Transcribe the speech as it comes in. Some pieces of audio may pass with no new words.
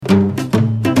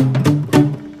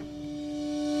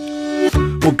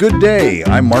Well, good day.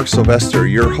 I'm Mark Sylvester,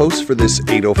 your host for this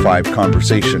 805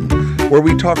 conversation, where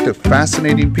we talk to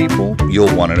fascinating people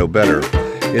you'll want to know better.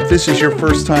 If this is your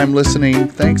first time listening,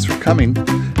 thanks for coming.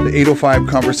 The 805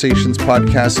 Conversations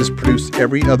podcast is produced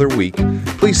every other week.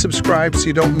 Please subscribe so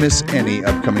you don't miss any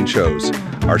upcoming shows.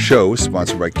 Our show is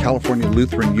sponsored by California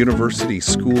Lutheran University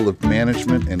School of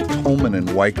Management and Tolman and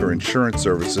Weicker Insurance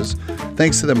Services.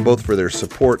 Thanks to them both for their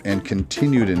support and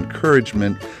continued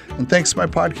encouragement. And thanks to my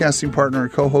podcasting partner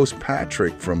and co-host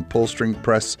Patrick from Pullstring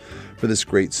Press for this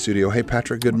great studio. Hey,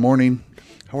 Patrick, good morning.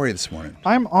 How are you this morning?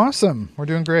 I'm awesome. We're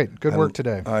doing great. Good work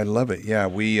today. I love it. Yeah,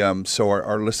 we so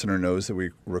our listener knows that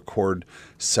we record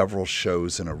several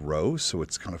shows in a row, so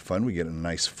it's kind of fun. We get a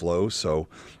nice flow,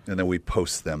 and then we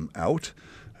post them out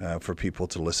for people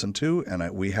to listen to.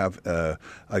 And we have a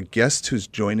guest who's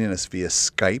joining us via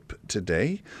Skype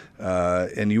today,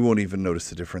 and you won't even notice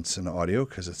the difference in audio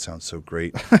because it sounds so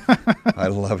great. I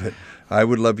love it. I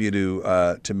would love you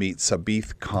to meet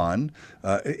Sabith Khan.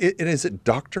 Is it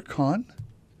Dr. Khan?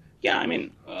 Yeah,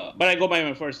 but I go by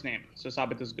my first name, so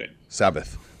Sabith is good.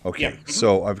 Sabith. Okay, Yeah.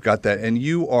 So I've got that. And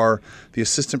you are the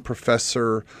assistant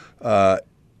professor in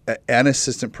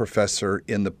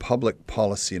the Public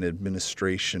Policy and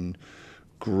Administration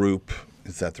group,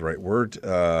 is that the right word,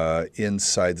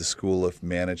 inside the School of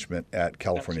Management at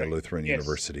California Lutheran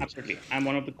University. Absolutely. I'm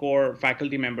one of the core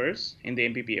faculty members in the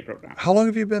MPPA program. How long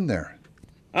have you been there?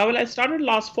 Well, I started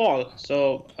last fall,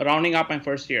 so rounding up my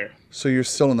first year. So you're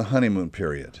still in the honeymoon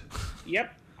period.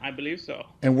 Yep, I believe so.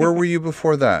 And where were you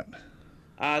before that?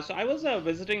 So I was a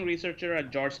visiting researcher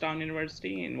at Georgetown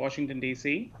University in Washington,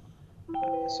 D.C.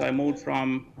 So I moved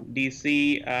from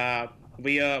D.C.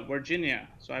 Via Virginia.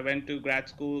 So I went to grad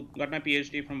school, got my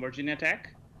PhD from Virginia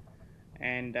Tech,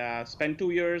 and spent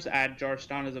 2 years at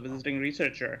Georgetown as a visiting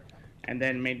researcher, and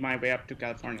then made my way up to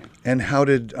California. And how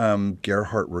did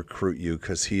Gerhardt recruit you?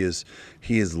 Because he is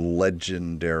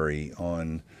legendary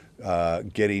on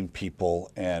getting people,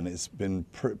 and it's been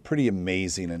pretty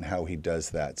amazing in how he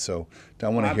does that. So I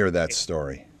want to hear that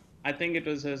story. I think it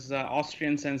was his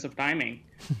Austrian sense of timing.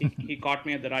 He caught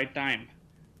me at the right time.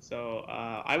 So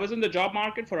I was in the job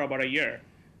market for about a year.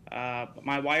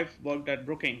 My wife worked at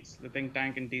Brookings, the think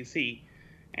tank in DC,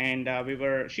 and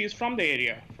she's from the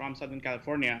area, from Southern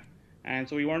California. And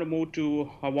so we wanted to move to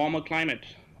a warmer climate.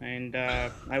 And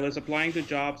I was applying to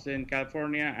jobs in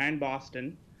California and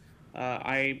Boston.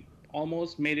 I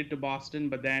almost made it to Boston,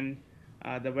 but then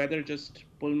the weather just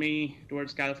pulled me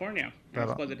towards California. And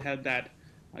of course, it helped that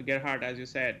Gerhardt, as you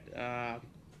said,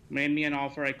 made me an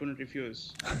offer I couldn't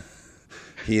refuse.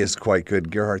 He is quite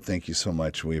good. Gerhardt, thank you so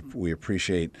much. We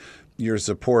appreciate your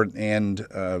support and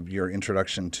your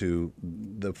introduction to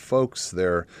the folks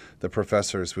there, the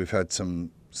professors. We've had some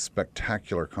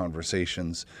spectacular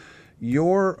conversations.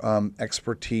 Your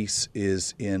expertise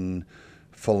is in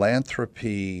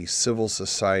philanthropy, civil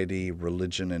society,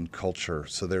 religion, and culture.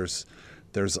 So there's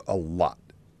a lot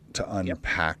to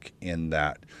unpack in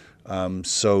that.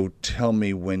 So tell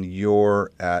me, when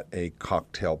you're at a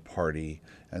cocktail party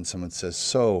and someone says,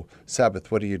 "So, Sabith,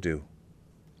 what do you do?"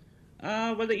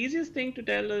 Well, the easiest thing to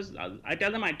tell is I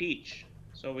tell them I teach,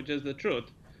 so which is the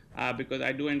truth, because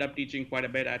I do end up teaching quite a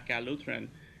bit at Cal Lutheran,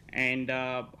 and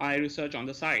I research on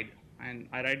the side, and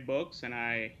I write books, and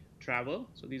I travel.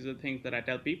 So these are the things that I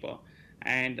tell people,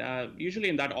 and usually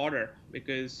in that order,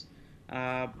 because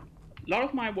a lot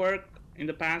of my work in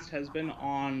the past has been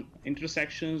on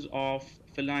intersections of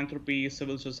philanthropy,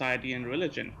 civil society, and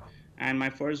religion. And my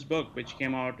first book, which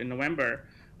came out in November,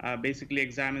 basically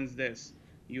examines this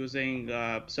using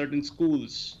certain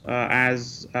schools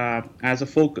as a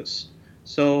focus.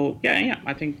 So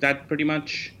I think that pretty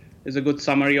much is a good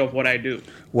summary of what I do.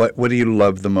 What do you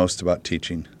love the most about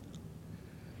teaching?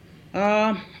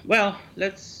 Well,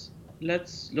 let's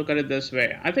look at it this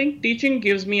way. I think teaching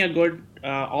gives me a good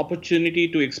opportunity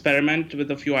to experiment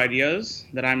with a few ideas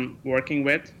that I'm working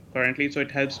with currently. So it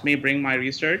helps me bring my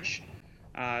research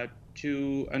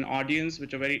to an audience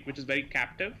which is very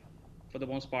captive for the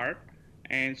most part.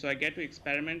 And so I get to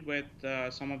experiment with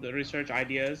some of the research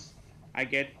ideas. I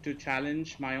get to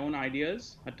challenge my own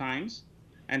ideas at times.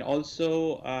 And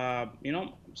also,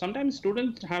 sometimes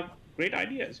students have great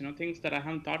ideas, things that I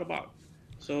haven't thought about.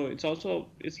 So it's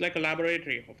like a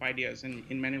laboratory of ideas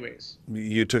in many ways.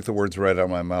 You took the words right out of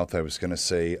my mouth. I was going to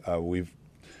say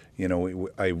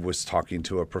I was talking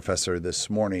to a professor this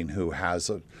morning who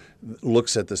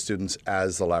looks at the students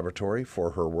as the laboratory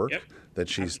for her work that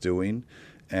she's doing,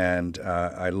 and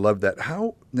I love that.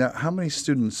 How many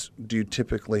students do you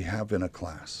typically have in a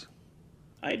class?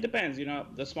 It depends.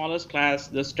 The smallest class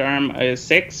this term is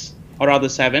 6, or rather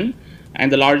 7,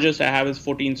 and the largest I have is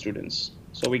 14 students.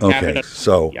 So we cap it Okay, at,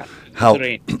 so yeah, how the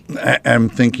range. I'm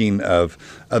thinking of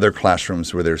other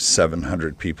classrooms where there's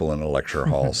 700 people in a lecture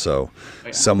hall. So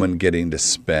Yeah. someone getting to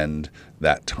spend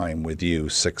that time with you,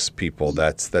 6 people,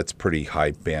 that's pretty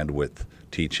high bandwidth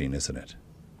teaching, isn't it?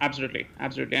 Absolutely,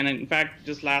 absolutely. And in fact,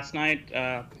 just last night,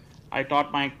 I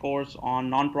taught my course on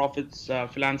nonprofits,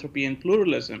 philanthropy, and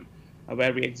pluralism,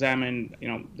 where we examined,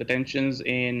 the tensions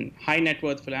in high net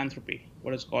worth philanthropy,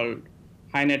 what is called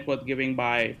high net worth giving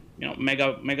by,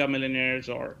 mega millionaires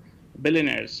or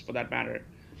billionaires, for that matter.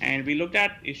 And we looked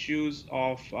at issues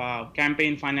of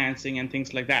campaign financing and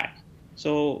things like that.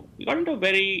 So we got into a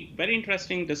very, very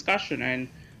interesting discussion, and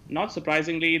not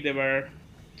surprisingly, there were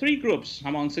 3 groups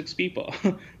among 6 people,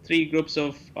 3 groups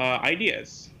of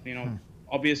ideas.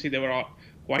 Obviously they were all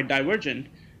quite divergent,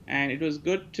 and it was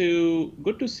good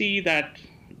to see that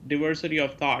diversity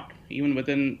of thought even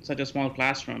within such a small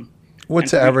classroom.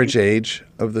 What's And the average age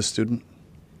of the student?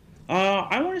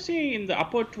 I want to say in the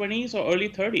upper 20s or early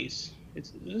 30s.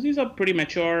 These are pretty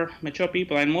mature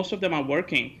people, and most of them are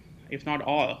working, if not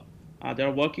all.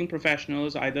 They're working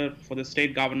professionals, either for the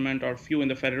state government or few in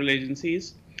the federal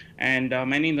agencies, and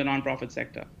many in the nonprofit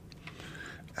sector.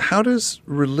 How does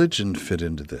religion fit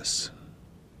into this?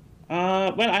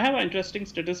 Well, I have an interesting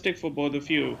statistic for both of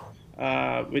you,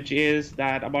 which is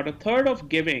that about a third of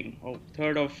giving, or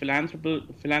third of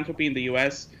philanthropy in the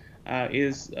U.S.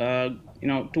 Is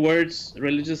towards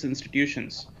religious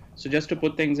institutions. So just to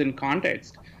put things in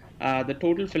context, the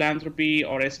total philanthropy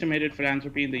or estimated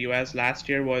philanthropy in the U.S. last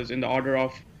year was in the order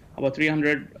of about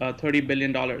 $330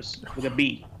 billion with a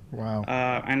B. Wow.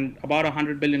 And about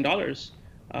 $100 billion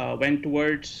went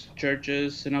towards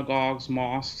churches, synagogues,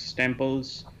 mosques,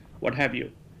 temples, what have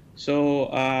you. So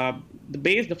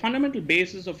the fundamental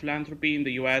basis of philanthropy in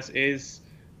the U.S. is,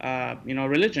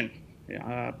 religion.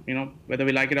 Whether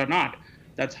we like it or not,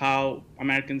 that's how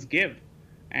Americans give.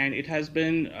 And it has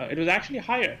been, it was actually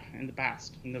higher in the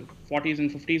past. In the 40s and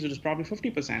 50s, it was probably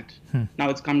 50%. Now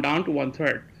it's come down to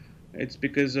 1/3. It's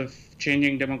because of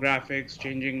changing demographics,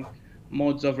 changing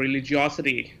modes of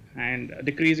religiosity, and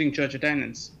decreasing church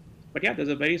attendance. But yeah, there's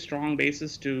a very strong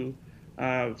basis to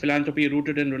philanthropy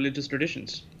rooted in religious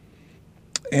traditions.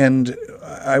 And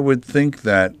I would think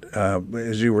that,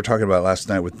 as you were talking about last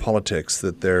night with politics,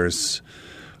 that there's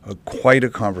quite a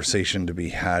conversation to be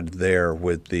had there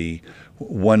with the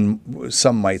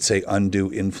some might say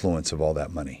undue influence of all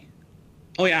that money.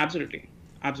 Oh yeah, absolutely,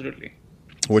 absolutely.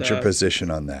 What's your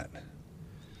position on that?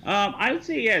 I would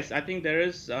say yes. I think there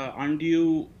is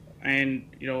undue and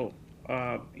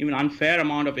even unfair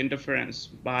amount of interference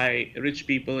by rich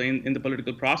people in the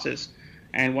political process.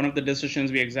 And one of the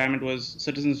decisions we examined was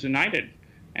Citizens United,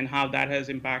 and how that has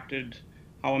impacted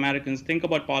how Americans think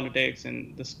about politics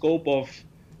and the scope of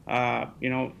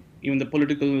even the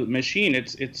political machine.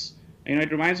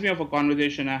 It reminds me of a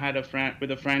conversation I had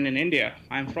with a friend in India.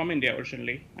 I'm from India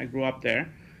originally. I grew up there,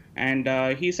 and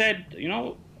he said,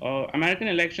 American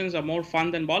elections are more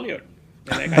fun than Bollywood.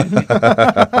 He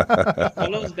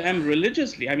follows them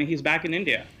religiously. I mean, he's back in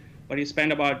India, but he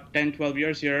spent about 10, 12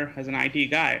 years here as an IT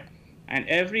guy. And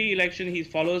every election, he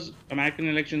follows American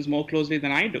elections more closely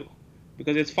than I do,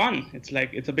 because it's fun. It's like,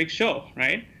 it's a big show,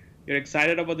 right? You're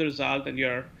excited about the result, and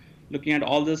you're looking at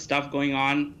all this stuff going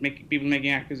on, people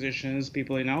making acquisitions,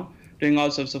 people, doing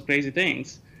all sorts of crazy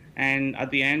things. And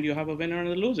at the end, you have a winner and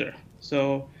a loser.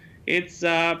 So it's,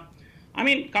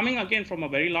 coming again from a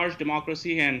very large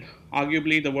democracy, and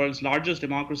arguably the world's largest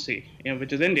democracy,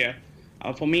 which is India,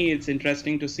 for me, it's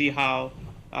interesting to see how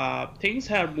things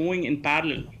are moving in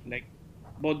parallel, like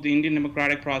both the Indian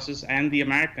democratic process and the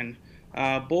American,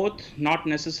 both not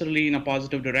necessarily in a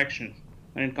positive direction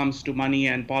when it comes to money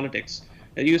and politics.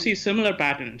 You see similar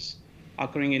patterns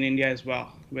occurring in India as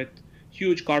well, with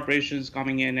huge corporations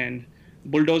coming in and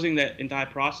bulldozing the entire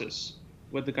process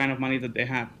with the kind of money that they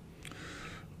have.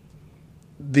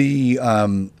 The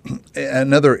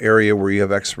another area where you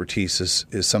have expertise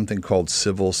is something called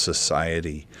civil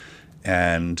society.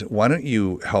 And why don't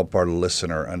you help our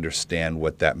listener understand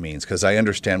what that means? Because I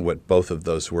understand what both of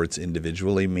those words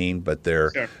individually mean, but Sure.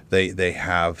 they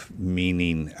have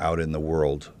meaning out in the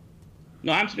world.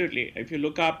 No, absolutely. If you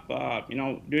look up,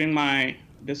 during my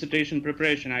dissertation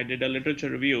preparation, I did a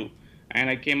literature review, and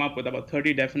I came up with about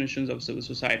 30 definitions of civil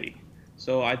society.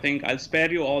 So I think I'll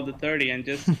spare you all the 30 and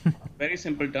just very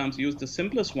simple terms use the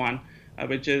simplest one,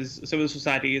 which is civil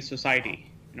society is society.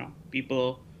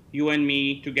 People, you and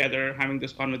me together having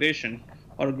this conversation,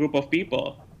 or a group of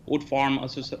people would form a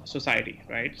society,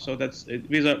 right? So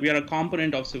we are a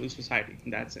component of civil society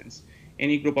in that sense.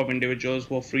 Any group of individuals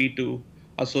who are free to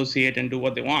associate and do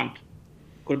what they want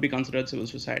could be considered civil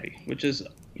society, which is,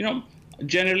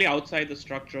 generally outside the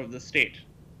structure of the state,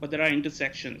 but there are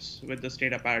intersections with the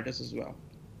state apparatus as well.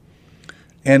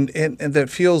 And that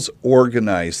feels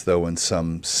organized, though, in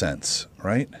some sense,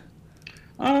 right?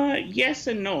 Yes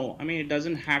and no. I mean, it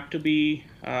doesn't have to be,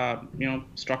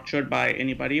 structured by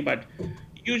anybody, but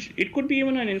it could be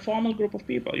even an informal group of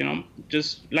people.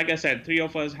 Just like I said, three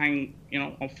of us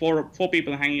or four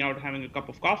people hanging out, having a cup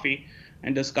of coffee,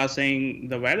 and discussing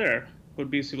the weather could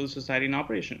be civil society in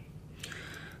operation.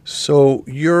 So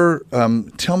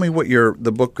tell me what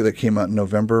the book that came out in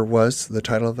November was, the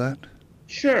title of that?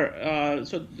 Sure.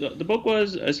 So the book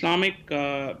was Islamic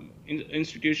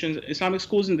institutions, Islamic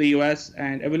schools in the U.S.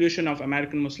 and evolution of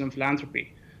American Muslim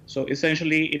philanthropy. So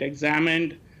essentially, it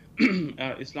examined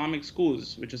Islamic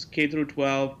schools, which is K through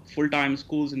 12 full-time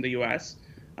schools in the U.S.,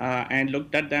 and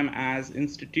looked at them as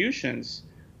institutions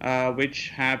which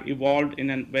have evolved in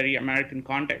a very American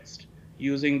context,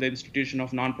 using the institution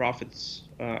of nonprofits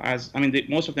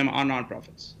most of them are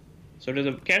nonprofits. So it is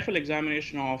a careful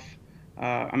examination of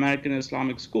American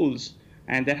Islamic schools,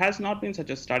 and there has not been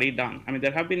such a study done. I mean,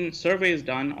 there have been surveys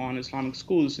done on Islamic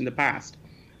schools in the past,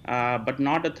 but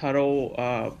not a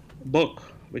thorough book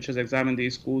which has examined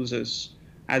these schools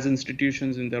as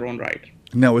institutions in their own right.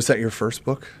 Now, was that your first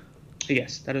book?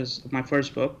 Yes, that is my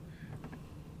first book.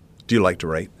 Do you like to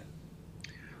write?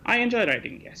 I enjoy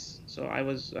writing, yes. So I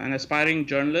was an aspiring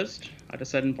journalist at a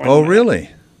certain point. Oh, really?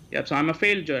 Yep, so I'm a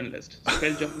failed journalist. So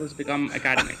failed journalists become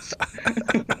academics.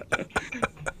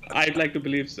 I'd like to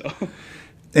believe so.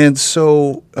 And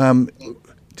so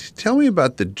tell me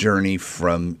about the journey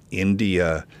from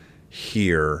India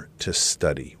here to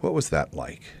study. What was that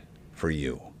like for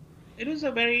you? It was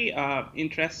a very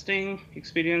interesting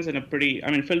experience and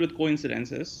filled with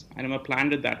coincidences. I never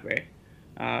planned it that way.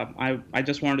 I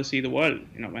just wanted to see the world.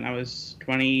 When I was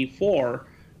 24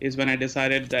 is when I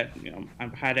decided that,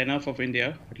 I've had enough of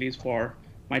India, at least for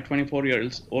my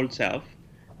 24-year-old self.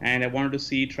 And I wanted to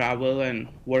see travel and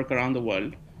work around the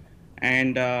world.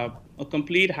 And a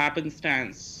complete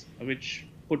happenstance, which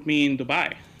put me in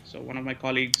Dubai. So one of my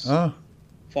colleagues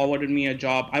forwarded me a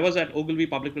job. I was at Ogilvy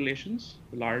Public Relations,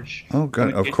 a large... Oh,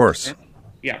 God, of course. Firm.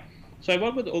 Yeah. So I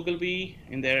worked with Ogilvy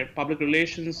in their public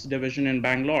relations division in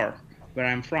Bangalore, where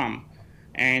I'm from.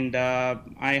 And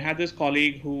I had this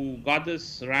colleague who got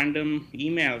this random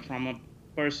email from a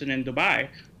person in Dubai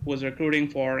who was recruiting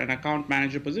for an account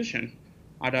manager position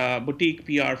at a boutique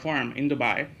PR firm in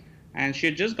Dubai. And she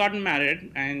had just gotten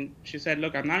married, and she said,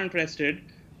 look, I'm not interested.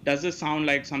 Does this sound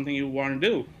like something you want to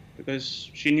do? Because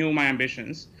she knew my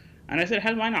ambitions. And I said,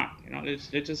 hell, why not? Let's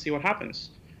just see what happens.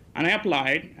 And I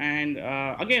applied, and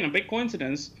again, a big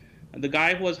coincidence, the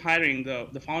guy who was hiring,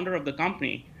 the founder of the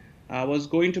company, was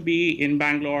going to be in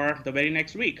Bangalore the very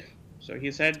next week. So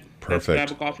he said, perfect.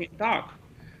 Let's grab a coffee and talk.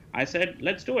 I said,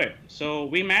 let's do it. So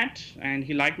we met, and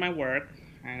he liked my work.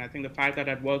 And I think the fact that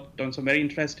I'd worked on some very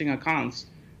interesting accounts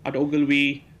at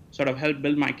Ogilvy sort of helped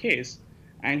build my case.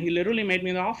 And he literally made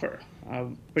me the offer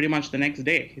pretty much the next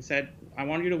day. He said, I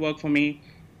want you to work for me.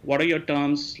 What are your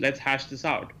terms? Let's hash this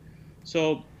out.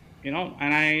 So, and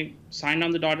I signed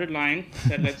on the dotted line,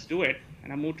 said, let's do it.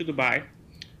 And I moved to Dubai,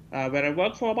 where I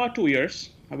worked for about 2 years.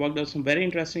 I worked on some very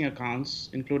interesting accounts,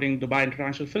 including Dubai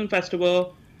International Film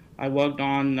Festival. I worked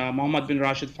on Mohammed bin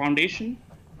Rashid Foundation,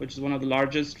 which is one of the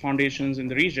largest foundations in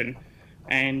the region,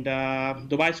 and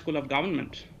Dubai School of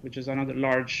Government, which is another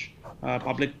large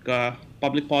public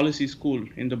policy school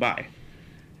in Dubai.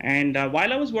 And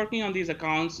while I was working on these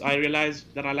accounts, I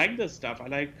realized that I like this stuff. I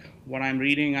like what I'm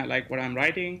reading. I like what I'm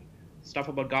writing, stuff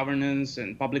about governance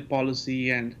and public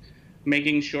policy and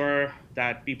making sure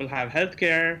that people have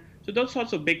healthcare. So those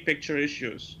sorts of big picture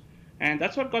issues. And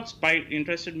that's what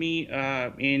interested me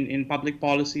in public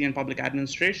policy and public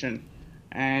administration.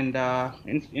 And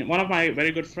in one of my very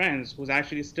good friends, who's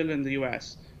actually still in the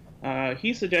US,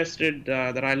 he suggested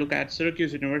that I look at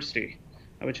Syracuse University,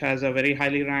 which has a very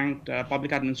highly ranked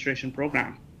public administration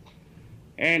program.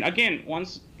 And again,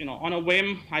 once, on a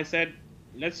whim, I said,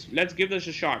 let's give this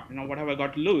a shot. What have I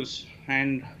got to lose?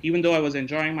 And even though I was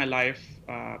enjoying my life,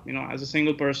 as a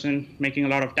single person making a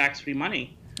lot of tax-free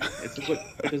money,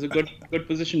 it is a good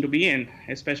position to be in,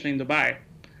 especially in Dubai.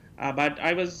 But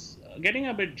I was getting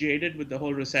a bit jaded with the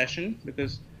whole recession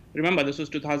because, remember, this was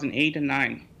 2008 and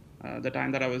 9, the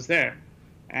time that I was there.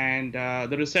 And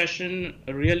the recession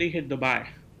really hit Dubai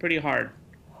pretty hard,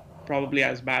 probably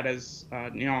as bad as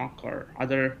New York or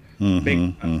other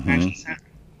big financial centers.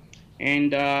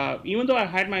 And even though I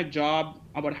had my job,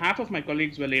 about half of my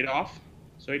colleagues were laid off.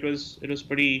 So it was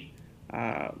pretty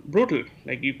brutal.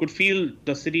 Like, you could feel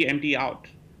the city empty out.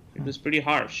 It was pretty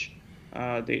harsh,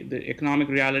 the economic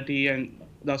reality. And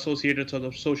the associated sort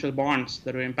of social bonds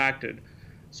that were impacted.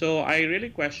 So I really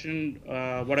questioned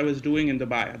what I was doing in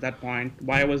Dubai at that point,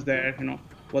 why I was there.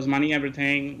 Was money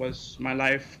everything? Was my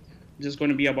life just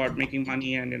going to be about making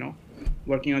money and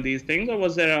working on these things, or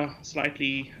was there a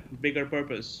slightly bigger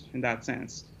purpose in that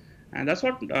sense? And that's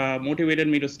what motivated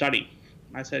me to study.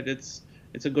 I said it's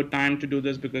a good time to do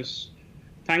this because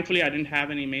thankfully I didn't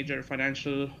have any major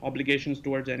financial obligations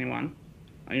towards anyone.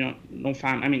 No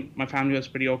I mean, my family was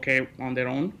pretty okay on their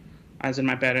own, as in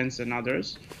my parents and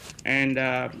others. And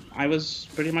I was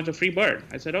pretty much a free bird.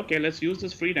 I said, okay, let's use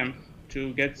this freedom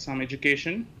to get some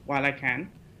education while I can.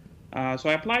 So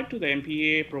I applied to the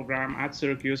MPA program at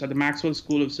Syracuse at the Maxwell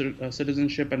School of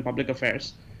Citizenship and Public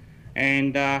Affairs.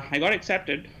 And I got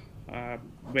accepted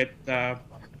with a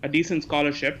decent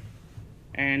scholarship.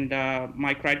 And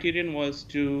my criterion was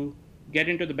to get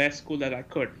into the best school that I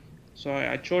could. So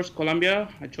I chose Columbia,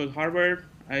 I chose Harvard,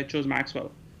 I chose Maxwell.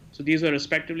 So these were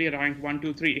respectively ranked 1,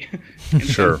 2, 3 in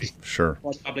the Sure.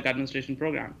 public administration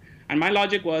program. And my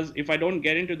logic was, if I don't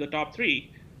get into the top 3,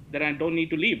 then I don't need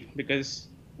to leave, because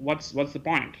what's the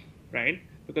point, right?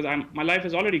 Because my life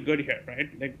is already good here, right?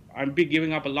 Like, I'll be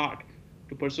giving up a lot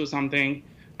to pursue something.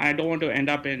 I don't want to end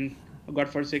up in a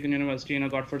godforsaken university in a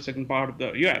godforsaken part of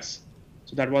the U.S.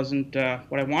 So that wasn't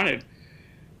what I wanted.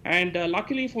 And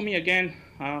luckily for me, again,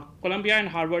 Columbia and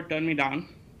Harvard turned me down.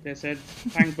 They said,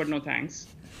 thanks, but no thanks.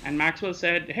 And Maxwell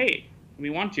said, hey, we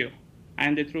want you.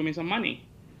 And they threw me some money.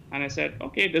 And I said,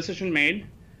 okay, decision made.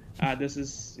 This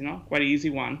is, quite an easy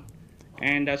one.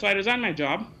 And so I resigned my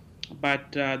job.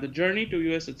 But the journey to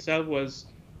US itself was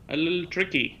a little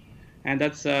tricky. And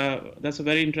that's a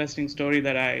very interesting story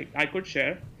that I could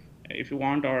share if you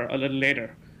want, or a little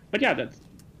later. But yeah, that's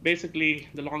basically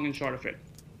the long and short of it.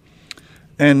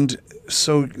 And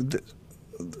so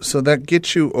that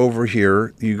gets you over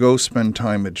here. You go spend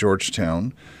time at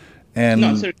Georgetown, and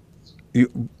No, sir.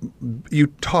 you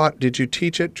taught. Did you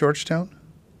teach at Georgetown?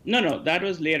 No, that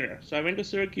was later. So I went to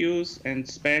Syracuse and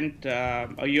spent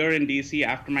a year in DC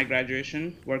after my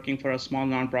graduation, working for a small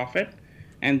nonprofit,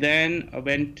 and then I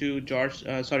went to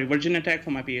Virginia Tech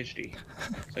for my PhD.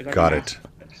 So I got it.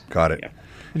 Yeah.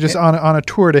 You're just on a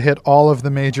tour to hit all of the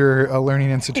major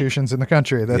learning institutions in the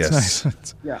country. That's Yes.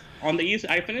 nice. Yeah. On the East,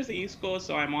 I finished the East Coast,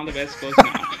 so I'm on the West Coast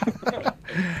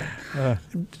now.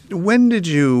 When did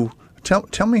you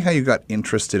tell me how you got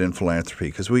interested in philanthropy?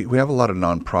 Because we have a lot of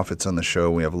nonprofits on the show.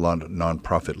 We have a lot of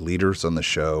nonprofit leaders on the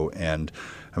show, and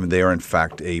I mean, they are in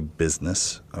fact a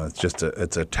business.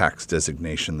 It's a tax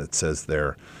designation that says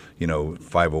they're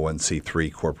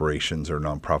 501c3 corporations or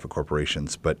nonprofit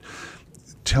corporations. But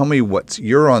tell me,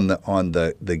 you're on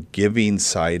the giving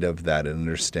side of that and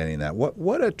understanding that.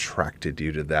 What attracted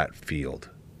you to that field?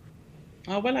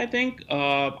 Well, I think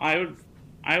I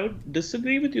would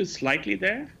disagree with you slightly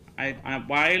there.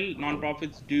 While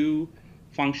nonprofits do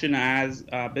function as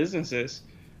businesses,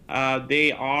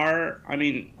 they are, I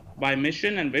mean, by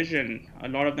mission and vision, a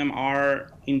lot of them are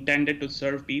intended to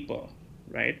serve people,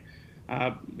 right?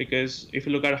 Because if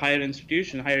you look at higher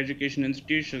education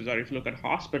institutions, or if you look at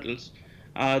hospitals,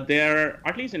 they're,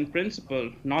 at least in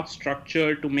principle, not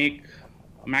structured to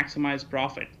maximize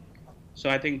profit. So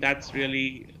I think that's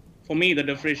really, for me, the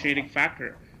differentiating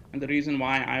factor and the reason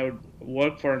why I would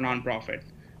work for a nonprofit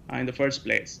in the first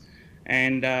place.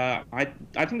 And I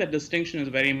think that distinction is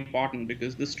very important,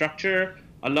 because the structure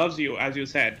allows you, as you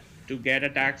said, to get a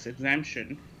tax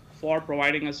exemption for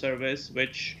providing a service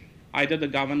which either the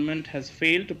government has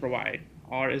failed to provide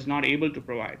or is not able to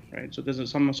provide, right? So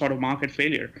there's some sort of market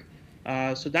failure.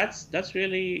 So that's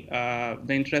really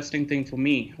the interesting thing for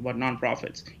me about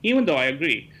nonprofits. Even though I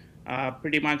agree,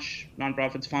 pretty much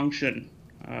nonprofits function,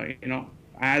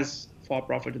 as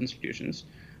for-profit institutions.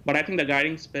 But I think the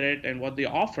guiding spirit and what they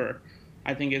offer,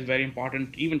 I think, is very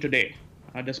important even today.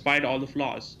 Despite all the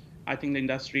flaws, I think the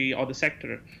industry or the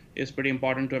sector is pretty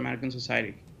important to American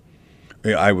society.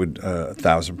 I would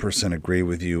 1,000% agree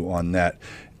with you on that.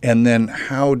 And then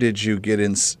how did you get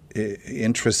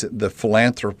interested, the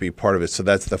philanthropy part of it? So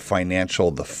that's the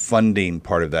financial, the funding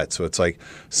part of that. So it's like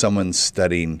someone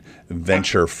studying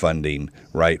venture funding,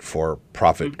 right, for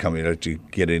profit coming to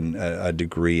get in a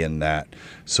degree in that.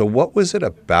 So what was it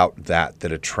about that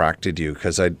attracted you?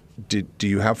 Because do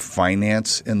you have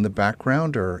finance in the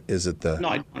background, or is it the...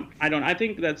 No, I don't. I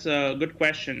think that's a good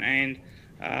question. And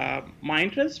my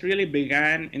interest really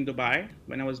began in Dubai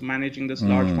when I was managing this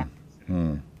large fund.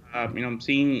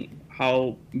 Seeing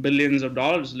how billions of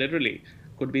dollars literally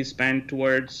could be spent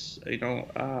towards,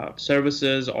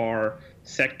 services or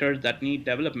sectors that need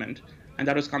development. And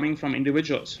that was coming from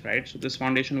individuals, right? So this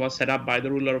foundation was set up by the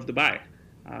ruler of Dubai,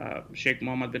 Sheikh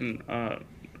Mohammed bin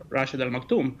Rashid Al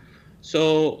Maktoum.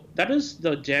 So that was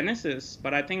the genesis.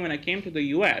 But I think when I came to the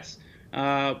US,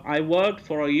 I worked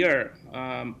for a year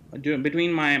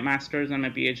between my master's and my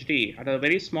PhD at a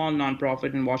very small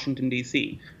nonprofit in Washington,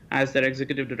 D.C. as their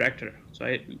executive director. So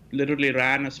I literally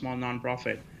ran a small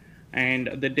nonprofit. And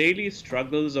the daily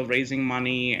struggles of raising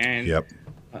money and Yep.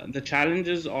 the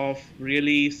challenges of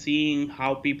really seeing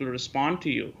how people respond to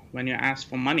you when you ask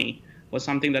for money was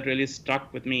something that really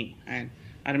stuck with me. And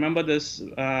I remember this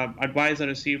advice I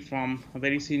received from a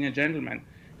very senior gentleman.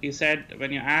 He said,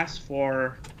 when you ask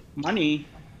for money,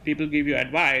 people give you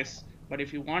advice, but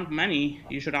if you want money,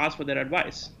 you should ask for their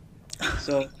advice.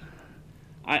 So,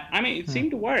 I mean, it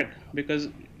seemed to work because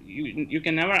you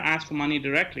can never ask for money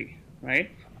directly, right?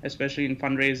 Especially in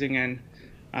fundraising and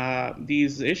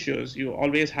these issues, you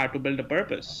always have to build a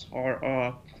purpose or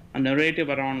a narrative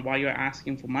around why you're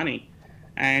asking for money.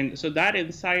 And so that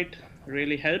insight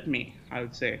really helped me, I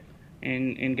would say,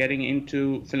 in getting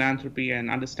into philanthropy and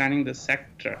understanding the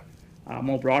sector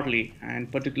more broadly,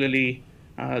 and particularly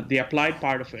the applied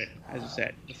part of it, as you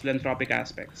said, the philanthropic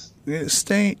aspects. Yeah,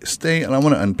 stay, and I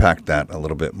want to unpack that a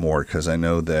little bit more because I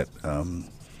know that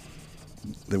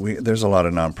there's a lot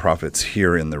of nonprofits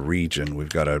here in the region. We've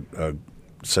got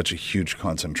such a huge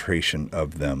concentration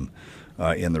of them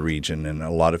in the region, and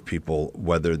a lot of people,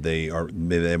 whether they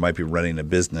might be running a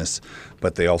business,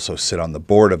 but they also sit on the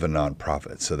board of a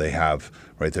nonprofit. So they have,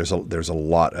 right, there's a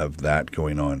lot of that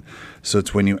going on. So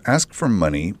it's when you ask for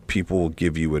money, people will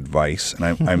give you advice, and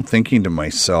I'm thinking to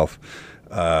myself,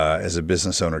 as a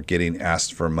business owner, getting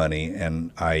asked for money,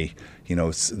 and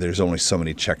there's only so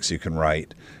many checks you can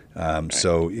write.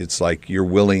 So it's like you're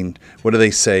willing. What do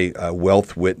they say?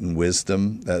 Wealth, wit, and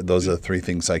wisdom. Those are the three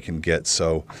things I can get.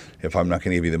 So if I'm not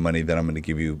going to give you the money, then I'm going to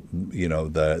give you,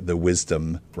 the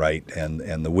wisdom, right,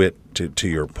 and the wit. To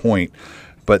your point,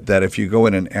 but that if you go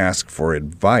in and ask for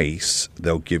advice,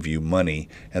 they'll give you money,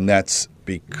 and that's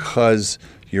because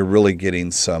you're really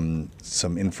getting some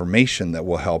information that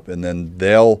will help, and then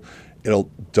it'll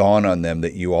dawn on them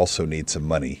that you also need some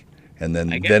money. And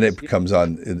then it comes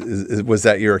on. Was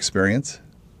that your experience?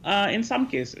 In some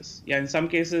cases, yeah. In some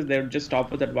cases, they'll just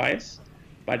stop with advice.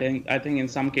 But I think in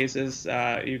some cases,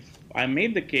 if I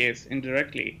made the case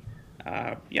indirectly,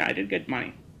 I did get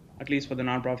money, at least for the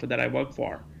nonprofit that I work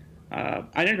for.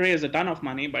 I didn't raise a ton of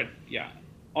money, but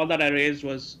all that I raised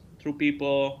was through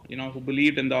people, who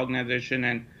believed in the organization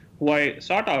and who I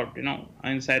sought out,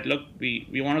 and said, look,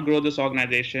 we want to grow this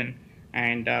organization,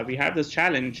 and we have this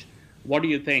challenge. What do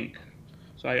you think?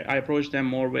 So I approached them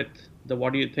more with the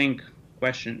 "what do you think"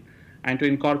 question, and to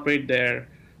incorporate their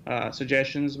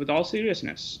suggestions with all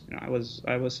seriousness. I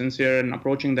was sincere in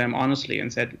approaching them honestly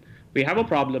and said, "We have a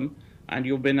problem, and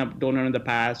you've been a donor in the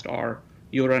past, or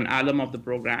you're an alum of the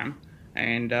program,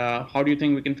 and how do you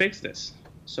think we can fix this?"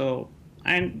 So,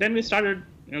 and then we started,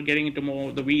 getting into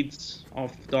more the weeds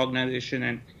of the organization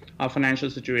and our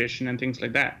financial situation and things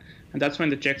like that, and that's when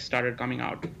the checks started coming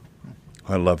out.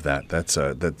 I love that. That's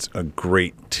a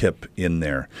great tip in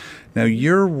there. Now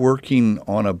you're working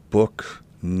on a book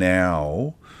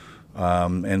now,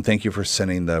 and thank you for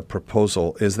sending the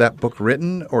proposal. Is that book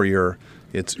written, or you're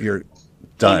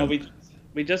done? No,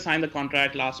 we just signed the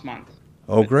contract last month.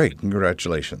 Oh, great!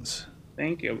 Congratulations.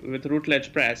 Thank you. With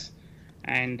Routledge Press,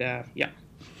 and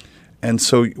And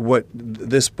so, what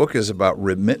this book is about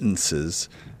remittances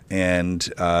and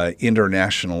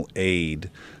international aid.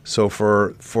 So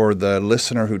for the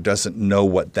listener who doesn't know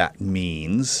what that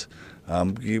means,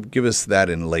 give us that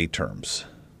in lay terms.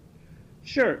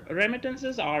 Sure.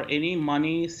 Remittances are any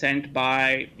money sent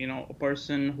by a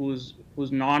person who's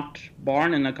not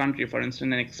born in a country, for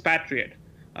instance, an expatriate,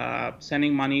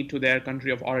 sending money to their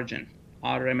country of origin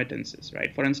are remittances,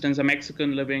 right? For instance, a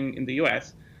Mexican living in the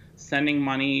U.S. sending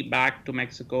money back to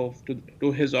Mexico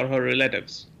to his or her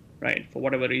relatives, right, for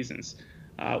whatever reasons,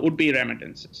 would be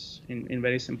remittances in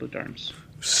very simple terms.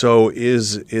 So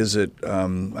is it,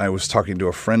 I was talking to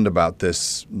a friend about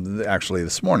this actually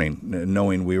this morning,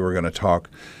 knowing we were going to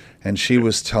talk, and she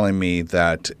was telling me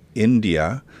that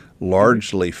India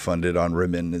largely funded on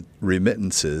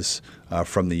remittances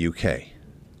from the UK.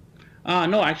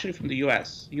 No, actually from the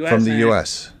U.S. From the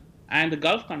U.S. And the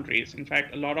Gulf countries. In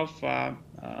fact, a lot of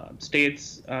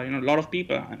states, a lot of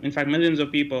people, in fact, millions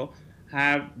of people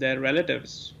have their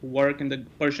relatives who work in the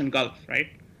Persian Gulf, right?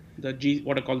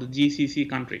 What are called the GCC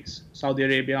countries, Saudi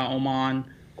Arabia, Oman,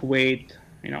 Kuwait,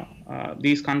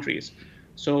 these countries.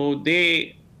 So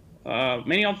they,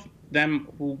 many of them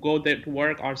who go there to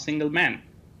work are single men,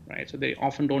 right? So they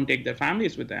often don't take their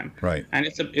families with them. Right. And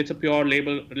it's a pure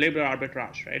labor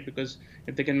arbitrage, right? Because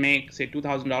if they can make, say,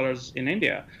 $2,000 in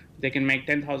India, they can make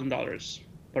 $10,000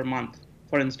 per month,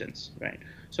 for instance, right?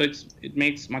 So it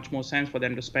makes much more sense for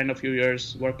them to spend a few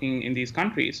years working in these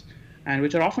countries, and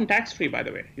which are often tax-free, by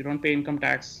the way. You don't pay income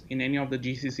tax in any of the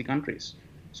GCC countries.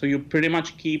 So you pretty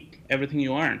much keep everything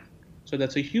you earn. So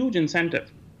that's a huge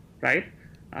incentive, right?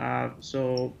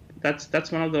 So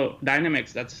that's one of the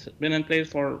dynamics that's been in place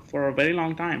for a very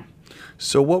long time.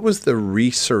 So what was the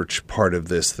research part of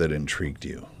this that intrigued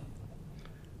you?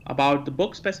 About the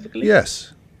book specifically?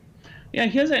 Yes. Yeah,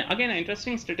 here's again an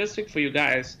interesting statistic for you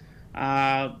guys.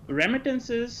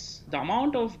 Remittances, the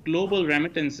amount of global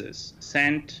remittances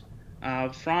sent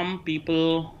from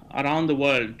people around the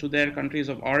world to their countries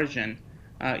of origin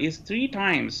is 3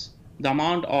 times the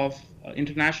amount of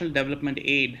international development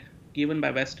aid given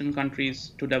by Western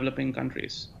countries to developing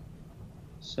countries.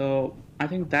 So I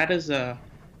think that is a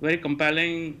very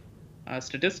compelling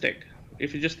statistic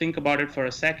if you just think about it for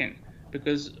a second,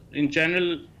 because in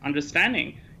general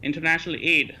understanding, international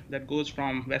aid that goes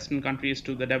from Western countries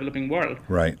to the developing world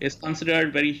is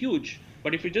considered very huge.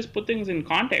 But if you just put things in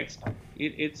context,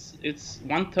 it's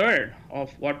 1/3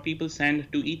 of what people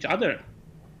send to each other,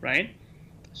 right?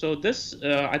 So this,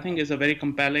 I think, is a very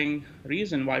compelling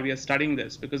reason why we are studying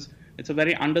this, because it's a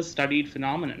very understudied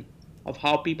phenomenon of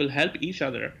how people help each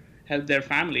other, help their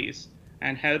families,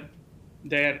 and help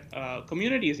their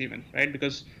communities even, right?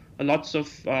 Because lots of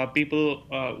people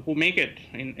who make it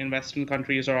in Western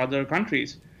countries or other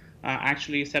countries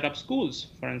actually set up schools,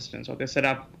 for instance, or they set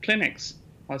up clinics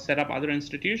or set up other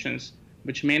institutions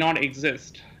which may not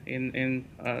exist in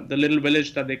the little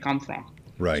village that they come from.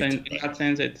 Right. So in that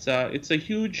sense, it's a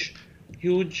huge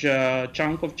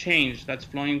chunk of change that's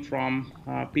flowing from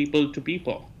people to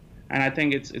people, and I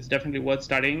think it's definitely worth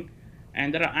studying.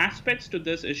 And there are aspects to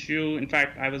this issue. In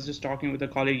fact, I was just talking with a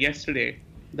colleague yesterday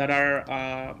that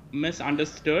are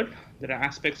misunderstood. There are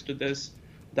aspects to this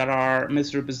that are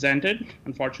misrepresented,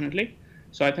 unfortunately.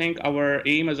 So I think our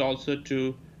aim is also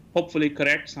to hopefully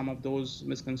correct some of those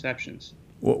misconceptions.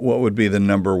 What would be the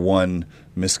number one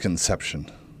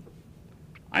misconception?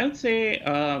 I would say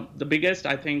the biggest,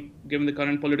 I think, given the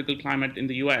current political climate in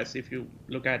the US, if you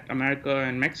look at America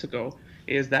and Mexico,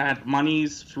 is that money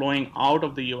is flowing out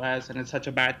of the US and it's such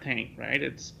a bad thing, right?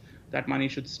 It's that money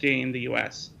should stay in the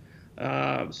US.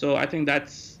 So I think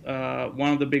that's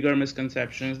one of the bigger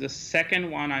misconceptions. The second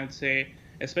one, I would say,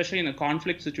 especially in a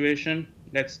conflict situation,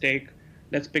 let's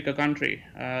pick a country.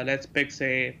 Let's pick,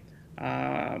 say,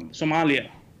 Somalia,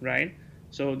 right?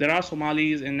 So there are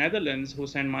Somalis in Netherlands who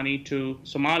send money to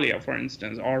Somalia, for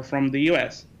instance, or from the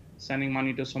US sending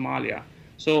money to Somalia.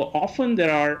 So often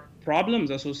there are problems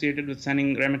associated with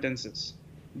sending remittances,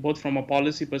 both from a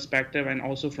policy perspective and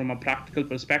also from a practical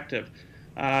perspective,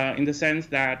 in the sense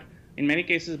that in many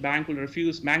cases banks will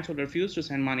refuse to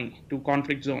send money to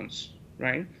conflict zones,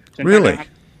 right? So really?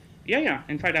 Yeah.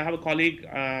 In fact, I have a colleague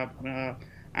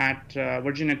at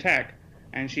Virginia Tech,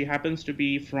 and she happens to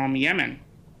be from Yemen.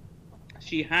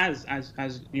 She has,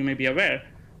 as you may be aware,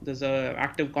 there's an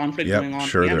active conflict going on.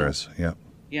 Sure in Yemen. There is. Yeah.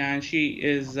 Yeah, and she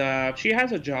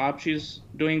has a job. She's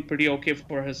doing pretty okay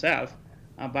for herself,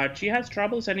 but she has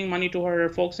trouble sending money to her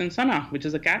folks in Sana'a, which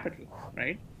is the capital,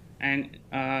 right? And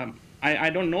I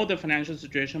don't know the financial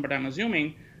situation, but I'm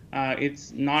assuming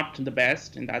it's not the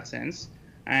best in that sense.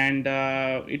 And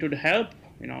it would help,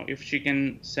 if she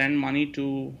can send money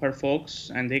to her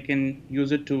folks and they can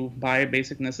use it to buy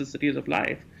basic necessities of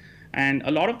life. And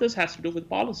a lot of this has to do with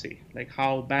policy, like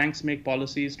how banks make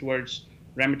policies towards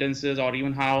remittances, or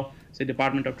even how, say,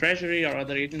 Department of Treasury or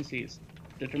other agencies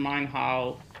determine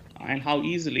how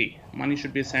easily money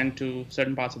should be sent to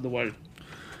certain parts of the world.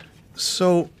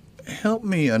 So help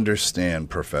me understand,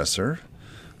 Professor.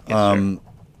 Yes,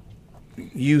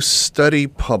 you study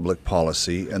public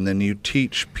policy, and then you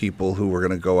teach people who are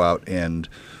going to go out and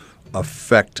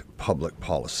affect public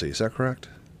policy. Is that correct?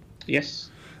 Yes.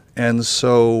 And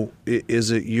so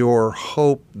is it your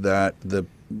hope that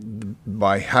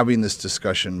by having this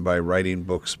discussion, by writing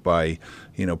books, by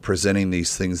presenting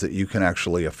these things, that you can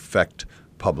actually affect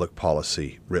public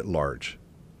policy writ large?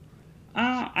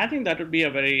 I think that would be a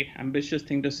very ambitious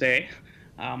thing to say.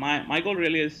 My goal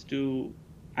really is to,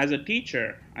 as a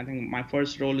teacher, I think my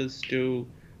first role is to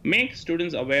make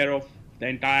students aware of the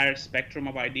entire spectrum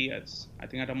of ideas, I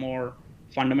think at a more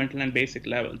fundamental and basic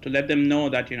level, to let them know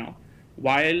that,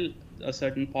 while a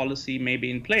certain policy may be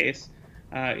in place,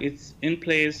 it's in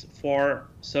place for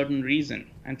certain reason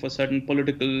and for certain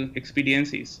political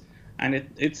expediencies. And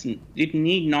it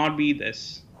need not be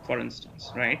this, for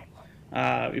instance, right?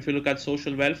 If you look at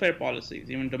social welfare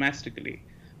policies, even domestically,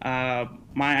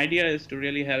 my idea is to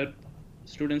really help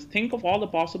students think of all the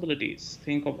possibilities,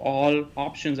 think of all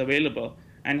options available,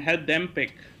 and help them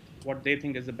pick what they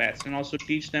think is the best, and also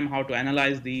teach them how to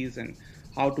analyze these and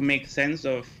how to make sense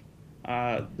of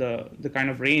the kind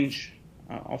of range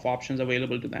of options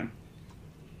available to them.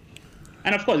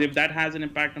 And of course, if that has an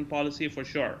impact on policy, for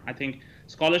sure. I think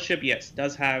scholarship, yes,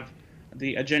 does have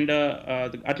the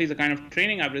agenda, at least the kind of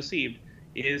training I've received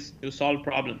is to solve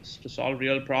problems, to solve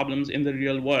real problems in the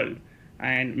real world,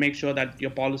 and make sure that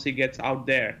your policy gets out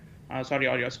there, or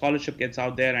your scholarship gets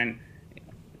out there, and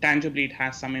tangibly it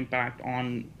has some impact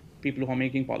on people who are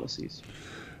making policies.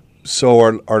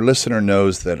 So our listener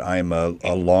knows that I'm a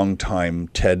longtime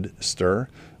TEDster.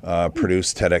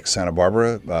 Produced TEDx Santa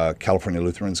Barbara. California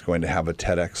Lutheran's going to have a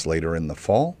TEDx later in the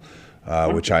fall,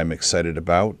 which I'm excited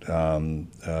about.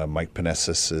 Mike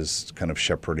Panesis is kind of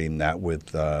shepherding that with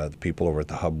the people over at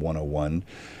the Hub 101.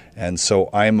 And so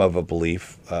I'm of a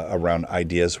belief around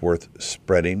ideas worth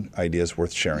spreading, ideas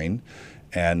worth sharing,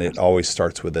 and it always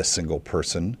starts with a single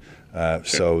person.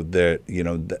 So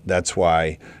that's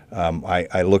why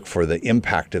I look for the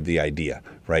impact of the idea,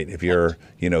 right? If you're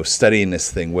studying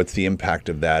this thing, what's the impact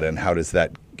of that, and how does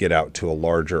that get out to a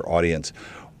larger audience?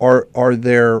 Are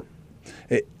there?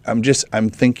 I'm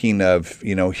thinking of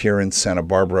here in Santa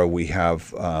Barbara we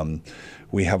have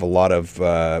a lot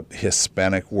of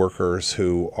Hispanic workers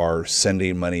who are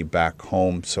sending money back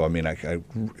home. So I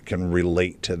can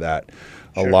relate to that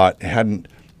a lot. I hadn't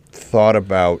thought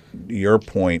about your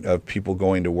point of people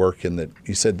going to work in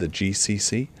you said the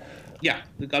GCC? Yeah,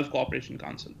 the Gulf Cooperation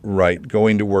Council. Right,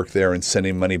 going to work there and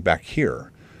sending money back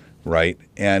here, right?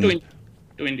 And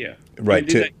to India. Right.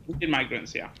 These are Indian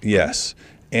migrants, yeah. Yes.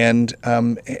 And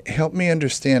help me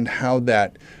understand how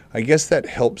that, I guess that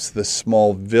helps the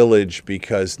small village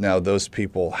because now those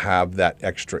people have that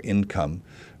extra income,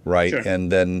 right? Sure.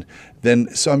 And then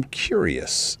so I'm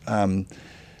curious,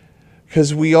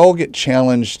 because we all get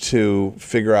challenged to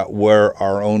figure out where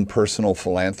our own personal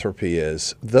philanthropy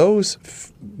is.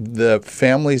 The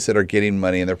families that are getting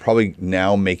money, and they're probably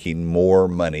now making more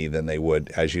money than they would,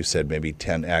 as you said, maybe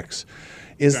 10x.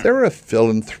 Is there a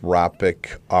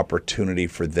philanthropic opportunity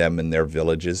for them in their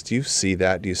villages? Do you see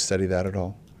that? Do you study that at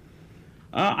all?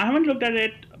 I haven't looked at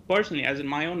it personally, as in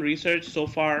my own research so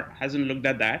far hasn't looked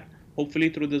at that. Hopefully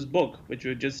through this book, which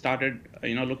we just started,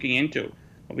 looking into,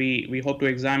 we hope to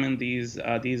examine these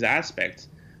aspects.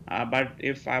 But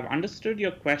if I've understood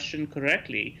your question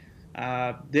correctly,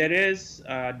 there is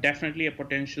definitely a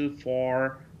potential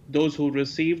for those who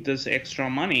receive this extra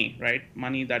money, right?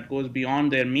 Money that goes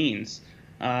beyond their means,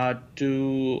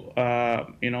 to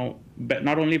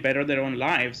not only better their own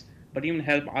lives, but even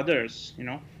help others.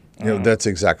 That's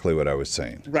exactly what I was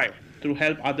saying. Right, to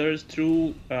help others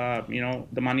through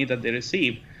the money that they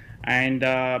receive, and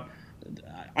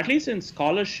at least in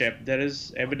scholarship, there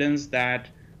is evidence that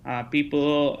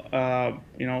people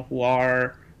who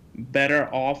are better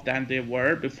off than they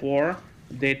were before,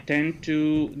 they tend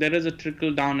to, there is a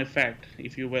trickle down effect,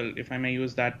 if you will, if I may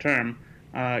use that term,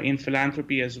 in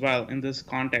philanthropy as well in this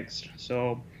context.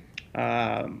 So,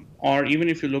 or even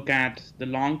if you look at the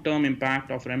long-term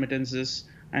impact of remittances,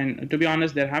 and to be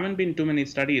honest, there haven't been too many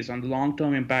studies on the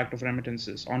long-term impact of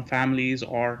remittances on families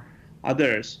or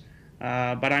others.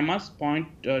 But I must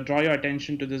draw your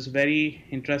attention to this very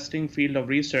interesting field of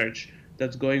research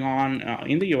that's going on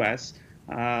in the US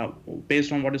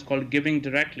based on what is called giving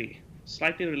directly,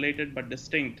 slightly related but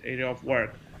distinct area of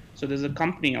work. So there's a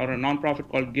company or a nonprofit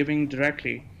called Giving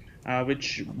Directly,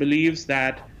 which believes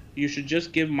that you should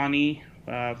just give money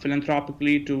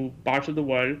philanthropically to parts of the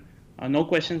world, no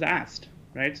questions asked,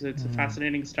 right? So it's a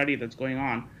fascinating study that's going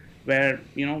on where,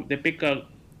 they pick a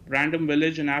random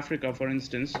village in Africa, for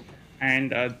instance,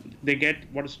 and they get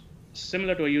what is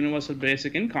similar to a universal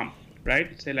basic income,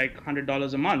 right? Say like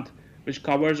 $100 a month, which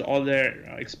covers all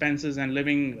their expenses and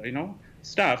living,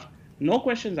 stuff. No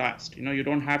questions asked. You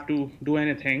don't have to do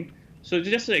anything. So it's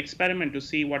just an experiment to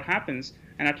see what happens.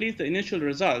 And at least the initial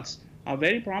results are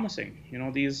very promising.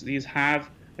 These have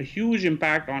a huge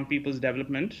impact on people's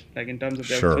development, like in terms of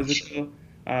their physical,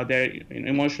 their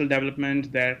emotional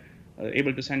development. They're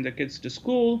able to send their kids to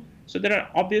school. So there are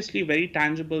obviously very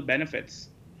tangible benefits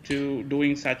to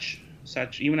doing such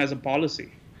even as a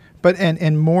policy. But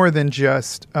and more than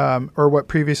just or what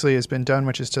previously has been done,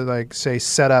 which is to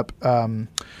set up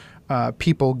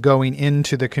people going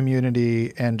into the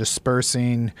community and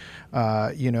dispersing,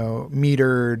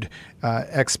 metered,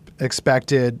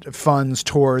 expected funds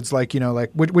towards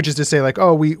which is to say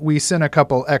we sent a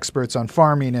couple experts on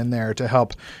farming in there to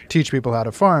help teach people how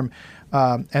to farm.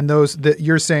 And those that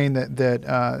you're saying that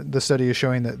the study is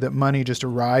showing that money just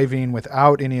arriving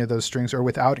without any of those strings or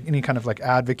without any kind of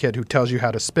advocate who tells you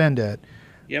how to spend it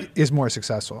is more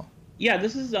successful. Yeah,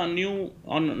 this is a new,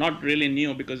 or not really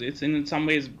new because it's in some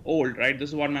ways old, right? This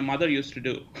is what my mother used to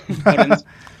do.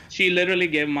 she literally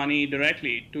gave money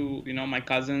directly to my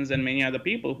cousins and many other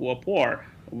people who were poor,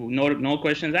 no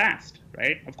questions asked,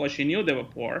 right? Of course, she knew they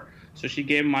were poor, so she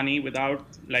gave money without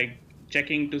like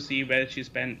checking to see where she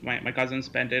spent my cousin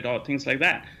spent it or things like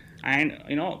that. And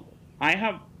I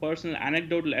have personal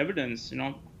anecdotal evidence.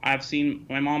 I've seen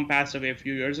my mom passed away a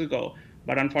few years ago,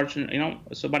 but unfortunately,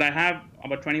 but I have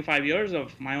about 25 years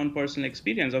of my own personal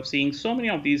experience of seeing so many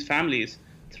of these families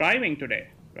thriving today,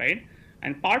 right?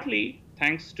 And partly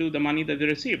thanks to the money that they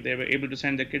received, they were able to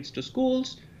send their kids to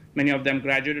schools. Many of them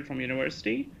graduated from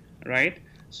university, right?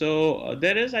 So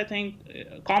there is, I think,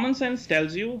 common sense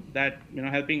tells you that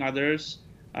helping others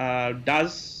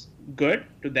does good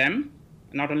to them,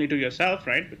 not only to yourself,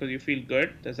 right? Because you feel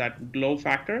good, there's that glow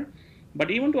factor, but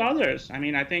even to others. I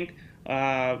mean, I think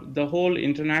the whole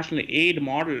international aid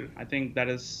model, I think that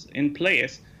is in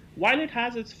place, while it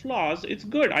has its flaws, it's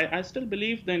good. I still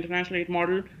believe the international aid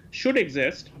model should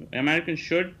exist. Americans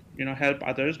should, help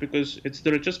others because it's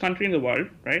the richest country in the world,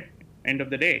 right? End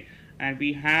of the day. And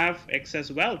we have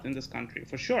excess wealth in this country,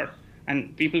 for sure.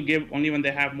 And people give only when they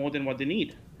have more than what they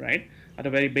need, right? At a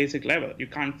very basic level. You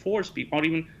can't force people, or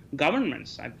even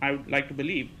governments, I would like to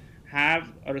believe,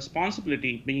 have a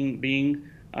responsibility being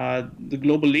the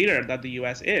global leader that the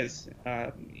U.S. is,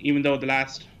 even though the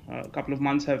last couple of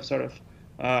months have sort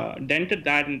of dented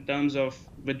that in terms of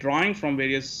withdrawing from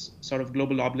various sort of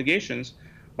global obligations.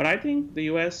 But I think the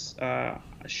U.S.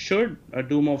 Should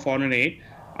do more foreign aid.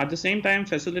 At the same time,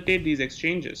 facilitate these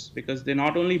exchanges because they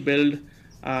not only build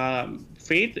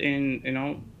faith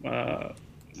in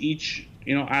each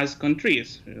as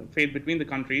countries, faith between the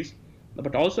countries,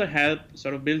 but also help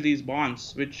sort of build these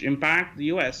bonds which impact the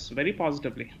U.S. very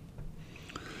positively.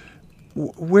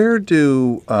 Where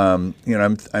do I'm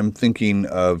thinking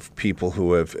of people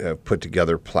who have put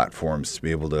together platforms to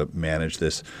be able to manage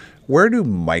this. Where do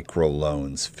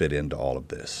microloans fit into all of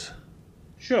this?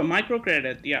 Sure,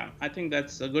 microcredit. Yeah, I think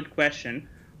that's a good question.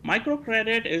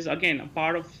 Microcredit is again a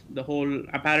part of the whole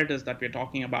apparatus that we're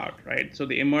talking about, right? So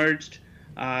they emerged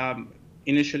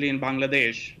initially in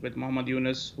Bangladesh with Muhammad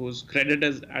Yunus, who's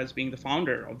credited as being the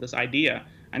founder of this idea,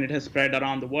 and it has spread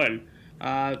around the world.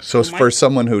 So for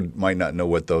someone who might not know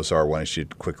what those are, why don't you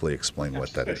quickly explain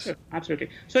what that is? Sure, absolutely.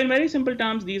 So in very simple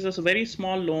terms, these are very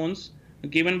small loans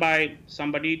given by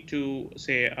somebody to,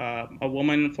 say, a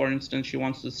woman, for instance, she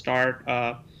wants to start,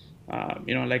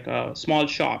 like a small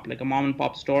shop, like a mom and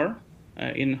pop store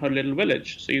in her little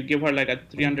village. So you give her like a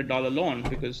 $300 loan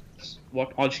because that's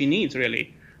all she needs,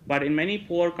 really. But in many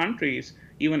poor countries,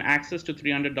 even access to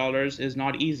 $300 is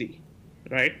not easy,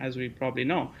 right? As we probably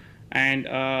know. And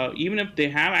even if they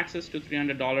have access to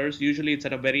 $300, usually it's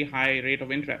at a very high rate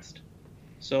of interest.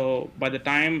 So by the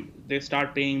time they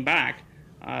start paying back,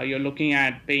 you're looking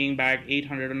at paying back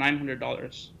 $800 or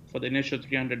 $900 for the initial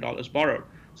 $300 borrowed.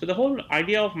 So the whole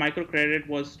idea of microcredit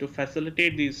was to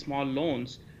facilitate these small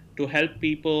loans to help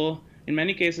people, in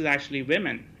many cases actually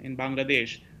women in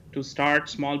Bangladesh, to start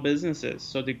small businesses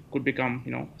so they could become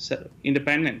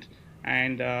independent.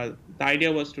 And the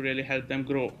idea was to really help them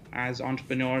grow as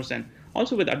entrepreneurs and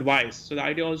also with advice. So the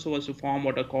idea also was to form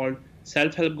what are called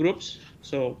self-help groups.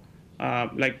 So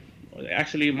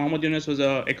actually, Muhammad Yunus was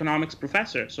an economics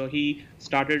professor, so he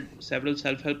started several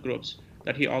self-help groups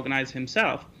that he organized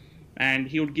himself. And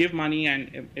he would give money,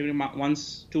 and every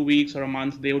once 2 weeks or a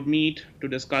month, they would meet to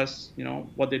discuss,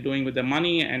 what they're doing with their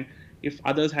money, and if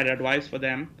others had advice for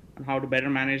them on how to better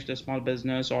manage their small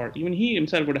business, or even he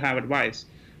himself would have advice.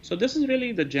 So this is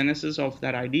really the genesis of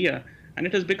that idea, and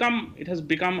it has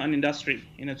become an industry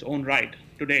in its own right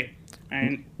today.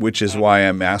 And which is why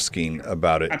I'm asking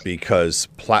about it, because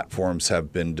platforms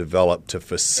have been developed to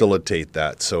facilitate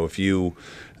that. So if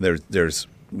there's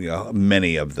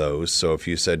many of those. So if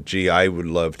you said, gee, I would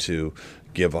love to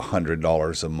give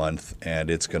 $100 a month and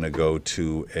it's going to go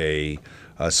to a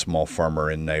small farmer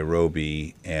in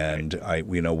Nairobi, and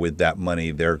with that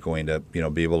money they're going to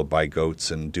be able to buy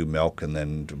goats and do milk, and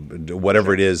then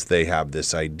whatever it is they have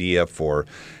this idea for,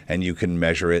 and you can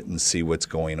measure it and see what's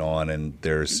going on, and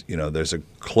there's a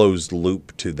closed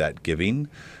loop to that giving.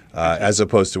 As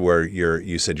opposed to where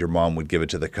you said your mom would give it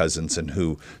to the cousins and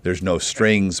who there's no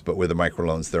strings, but with the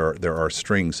microloans there are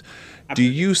strings. Do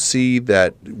you see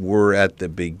that we're at the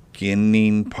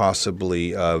beginning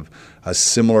possibly of a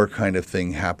similar kind of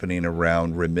thing happening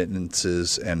around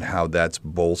remittances and how that's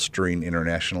bolstering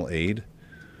international aid?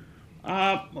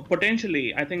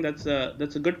 Potentially. I think that's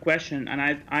a good question,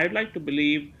 and I'd like to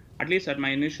believe, at least at my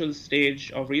initial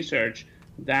stage of research,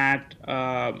 that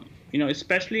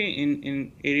especially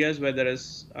in areas where there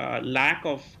is lack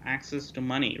of access to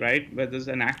money, right? Where there's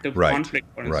an active conflict,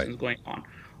 for instance, going on,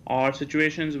 or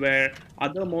situations where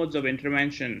other modes of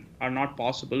intervention are not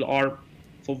possible or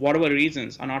for whatever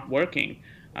reasons are not working,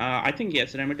 I think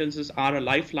yes, remittances are a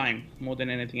lifeline more than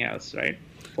anything else, right?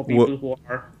 For Well, people who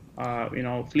are,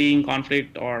 fleeing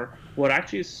conflict or who are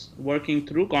actually working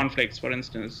through conflicts. For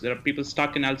instance, there are people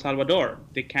stuck in El Salvador;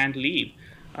 they can't leave,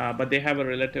 but they have a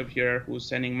relative here who's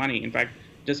sending money. In fact,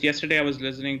 just yesterday I was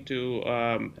listening to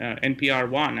NPR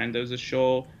One, and there was a show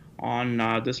on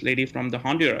this lady from the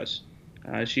Honduras.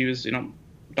 She was,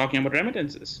 talking about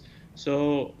remittances.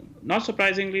 So, not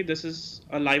surprisingly, this is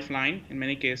a lifeline in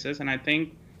many cases, and I think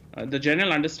the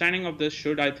general understanding of this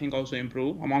should, I think, also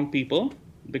improve among people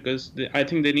because I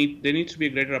think there needs to be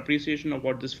a greater appreciation of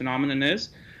what this phenomenon is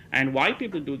and why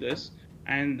people do this,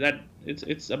 and that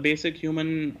it's a basic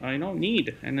human need.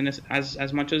 And then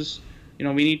as much as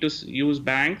we need to use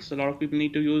banks, a lot of people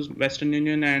need to use Western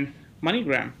Union and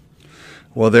MoneyGram.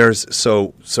 well, that's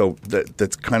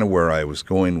kind of where I was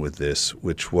going with this,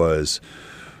 which was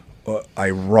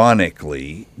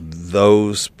ironically,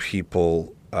 those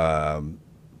people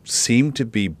seem to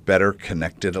be better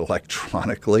connected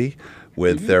electronically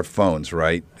with their phones,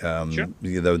 right? Sure.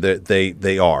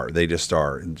 They just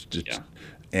are. Yeah.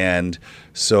 And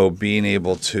so being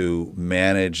able to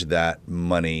manage that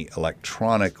money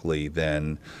electronically,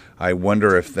 then I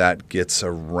wonder if that gets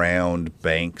around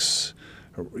banks,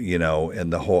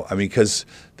 and the whole. I mean, because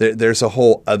there's a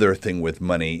whole other thing with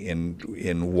money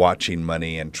in watching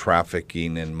money and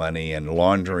trafficking in money and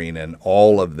laundering and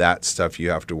all of that stuff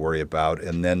you have to worry about.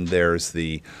 And then there's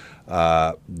the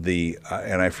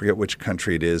and I forget which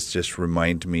country it is. Just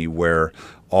remind me where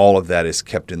all of that is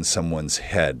kept in someone's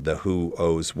head. The who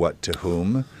owes what to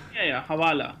whom. Yeah,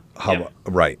 Hawala.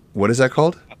 Right. What is that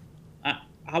called?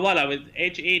 Hawala with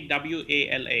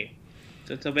HAWALA.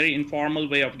 So it's a very informal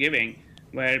way of giving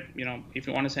where, if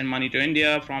you want to send money to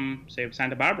India from, say,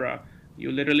 Santa Barbara,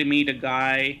 you literally meet a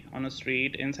guy on a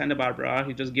street in Santa Barbara.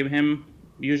 You just give him,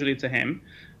 usually it's a him,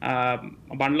 a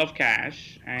bundle of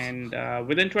cash, and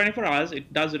within 24 hours,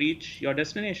 it does reach your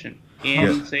destination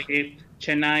in, say,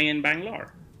 Chennai and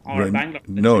Bangalore. Or Right.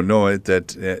 Bangalore.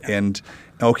 And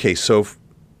okay, so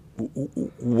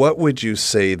what would you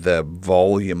say the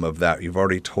volume of that? You've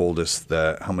already told us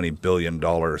how many $1 billion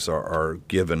are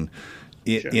given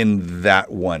in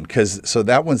that one, so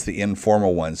that one's the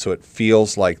informal one. So it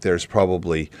feels like there's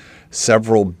probably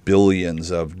several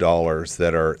billions of dollars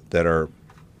that are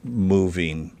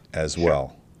moving as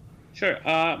well. Sure.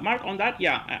 Mark, on that,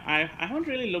 I haven't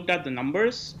really looked at the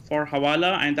numbers for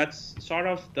Hawala, and that's sort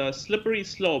of the slippery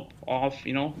slope of,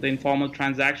 the informal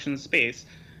transaction space.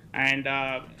 And,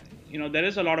 there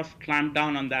is a lot of clamp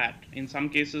down on that in some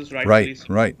cases, right?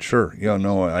 Right. Sure. Yeah,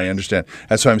 no, I understand.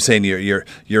 That's what I'm saying.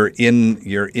 You're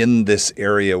in this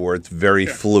area where it's very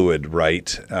fluid,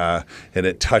 right? And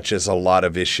it touches a lot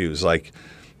of issues like,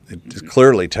 it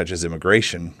clearly touches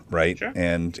immigration, right? Sure.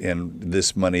 And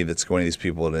this money that's going to these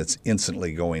people, and it's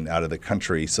instantly going out of the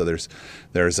country. So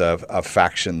there's a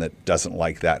faction that doesn't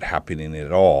like that happening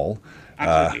at all.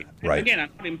 Absolutely. Right. Again,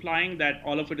 I'm not implying that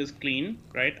all of it is clean,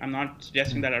 right? I'm not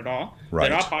suggesting that at all. Right.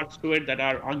 There are parts to it that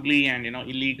are ugly and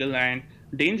illegal and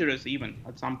dangerous even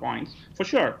at some points, for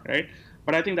sure, right?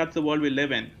 But I think that's the world we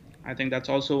live in. I think that's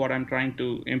also what I'm trying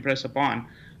to impress upon.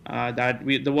 That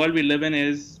the world we live in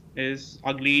is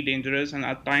ugly, dangerous, and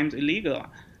at times illegal.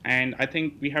 And I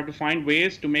think we have to find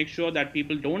ways to make sure that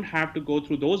people don't have to go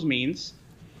through those means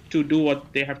to do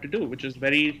what they have to do, which is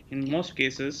in most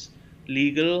cases,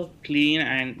 legal, clean,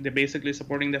 and they're basically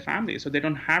supporting their family. So they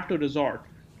don't have to resort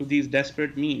to these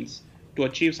desperate means to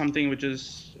achieve something which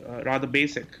is rather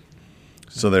basic.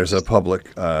 So there's a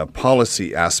public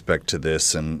policy aspect to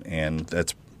this, and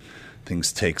that's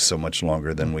things take so much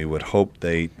longer than we would hope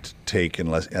they take,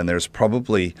 and there's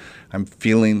probably, I'm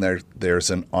feeling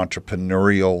there's an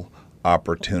entrepreneurial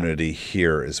opportunity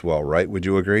here as well, right? Would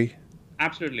you agree?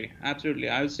 Absolutely.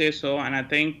 I would say so, and I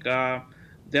think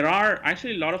there are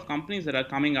actually a lot of companies that are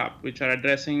coming up which are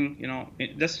addressing,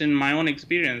 just in my own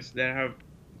experience, there have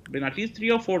been at least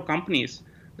 3 or 4 companies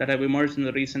that have emerged in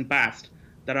the recent past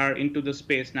that are into the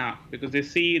space now because they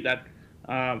see that,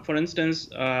 for instance,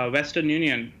 Western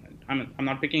Union, I'm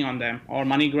not picking on them, or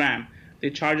MoneyGram, they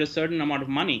charge a certain amount of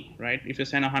money, right? If you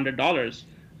send $100,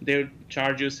 they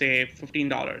charge you, say,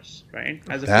 $15, right?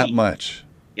 As a that fee. Much?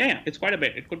 Yeah, it's quite a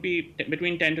bit. It could be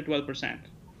between 10 to 12%.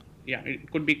 Yeah,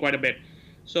 it could be quite a bit.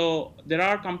 So there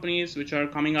are companies which are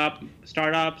coming up,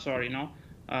 startups or,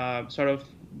 sort of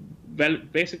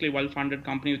basically well-funded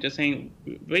companies which are saying,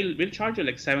 we'll charge you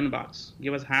like $7,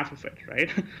 give us half of it, right?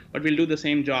 But we'll do the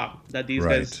same job that these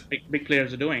guys, big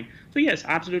players are doing. So yes,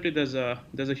 absolutely, there's a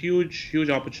huge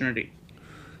opportunity.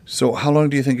 So how long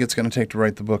do you think it's going to take to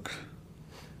write the book?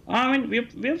 I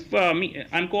mean,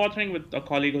 I'm co-authoring with a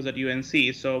colleague who's at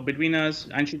UNC. So between us,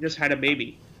 and she just had a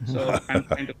baby. So I'm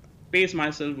trying to pace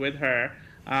myself with her.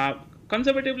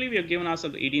 Conservatively, we have given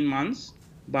ourselves 18 months,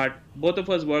 but both of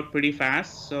us work pretty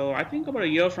fast. So I think about a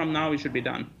year from now, we should be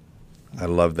done. I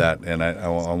love that, and I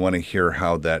want to hear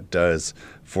how that does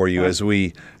for you. As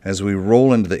we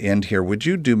roll into the end here, would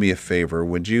you do me a favor?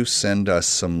 Would you send us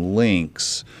some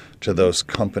links to those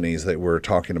companies that we're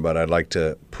talking about? I'd like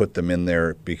to put them in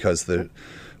there because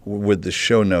with the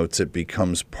show notes, it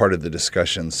becomes part of the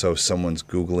discussion. So if someone's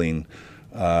Googling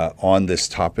on this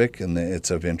topic and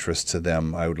it's of interest to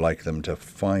them, I would like them to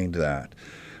find that.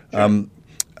 Sure.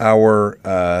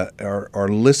 Our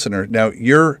listener, now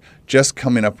you're just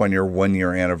coming up on your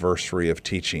 1-year anniversary of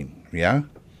teaching, yeah?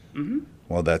 Mm-hmm.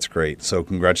 Well, that's great. So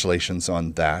congratulations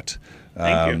on that.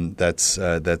 Thank you. That's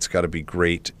got to be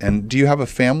great. And do you have a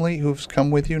family who's come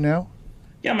with you now?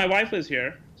 Yeah, my wife is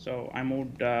here. So I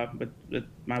moved with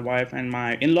my wife, and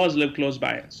my in-laws live close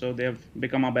by. So they've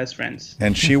become our best friends.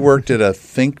 And she worked at a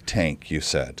think tank, you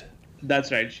said.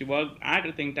 That's right. She worked at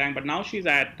a think tank, but now she's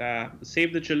at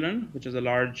Save the Children, which is a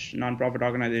large nonprofit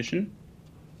organization.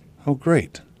 Oh,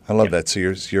 great. I love that. So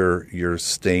you're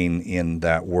staying in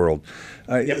that world.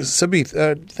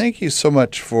 Sabith, thank you so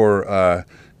much for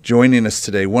joining us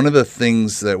today. One of the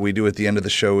things that we do at the end of the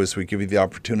show is we give you the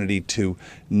opportunity to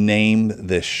name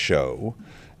this show,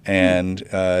 and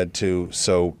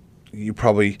you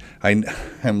probably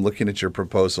I'm looking at your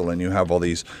proposal, and you have all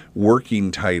these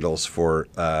working titles for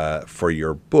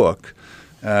your book.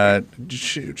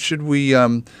 Should we?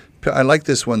 I like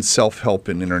this one, Self-Help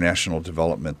in International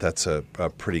Development. That's a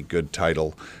pretty good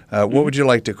title. What would you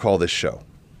like to call this show?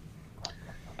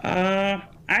 I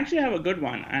actually have a good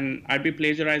one, and I'd be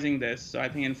plagiarizing this. So I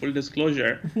think, in full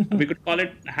disclosure, we could call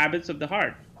it Habits of the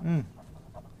Heart.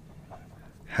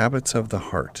 Habits of the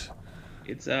Heart.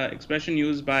 It's an expression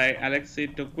used by Alexei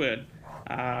Tocqueville,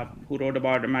 who wrote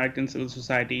about American civil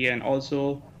society, and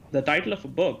also the title of a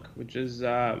book, which is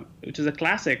a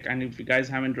classic. And if you guys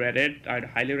haven't read it, I'd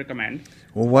highly recommend.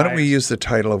 Well, why don't we use the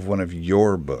title of one of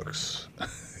your books?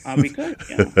 We could,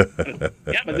 yeah.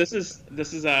 But this is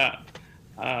a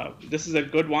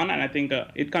good one, and I think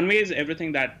it conveys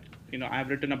everything that I've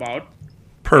written about.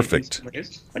 Perfect. But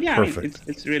yeah, perfect. I mean,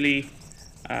 it's really.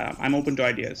 I'm open to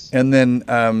ideas. And then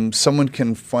someone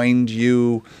can find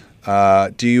you.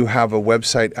 Do you have a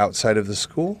website outside of the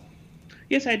school?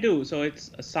 Yes, I do. So it's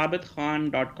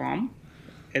sabithkhan.com,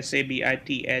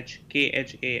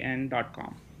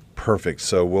 sabithkhan.com. Perfect.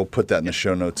 So we'll put that in the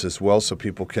show notes as well so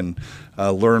people can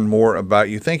learn more about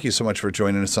you. Thank you so much for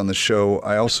joining us on the show.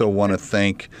 I also want to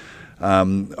thank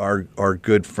our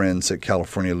good friends at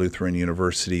California Lutheran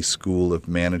University School of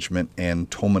Management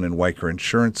and Tolman & Weicker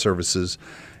Insurance Services,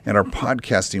 and our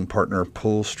podcasting partner,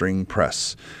 Pull String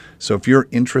Press. So if you're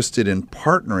interested in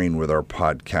partnering with our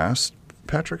podcast,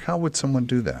 Patrick, how would someone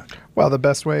do that? Well, the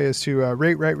best way is to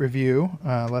rate, write, review,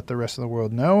 let the rest of the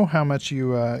world know how much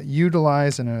you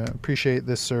utilize and appreciate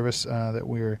this service that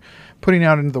we're putting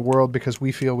out into the world, because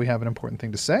we feel we have an important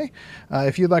thing to say.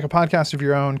 If you'd like a podcast of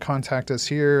your own, contact us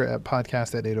here at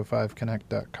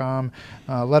podcast@805connect.com.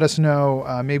 Let us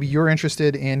know. Maybe you're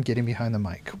interested in getting behind the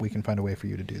mic. We can find a way for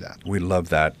you to do that. We love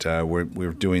that.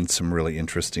 We're doing some really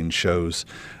interesting shows.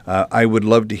 I would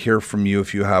love to hear from you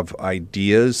if you have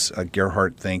ideas.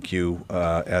 Gerhard, thank you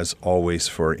as always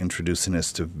for introducing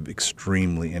us to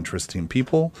extremely interesting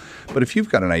people. But if you've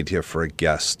got an idea for a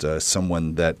guest,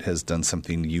 someone that has done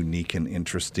something unique and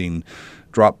interesting,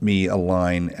 drop me a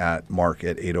line at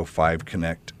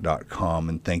mark@805connect.com,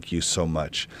 and thank you so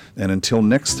much. And until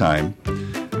next time,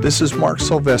 this is Mark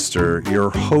Sylvester, your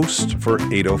host for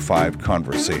 805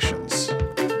 Conversations.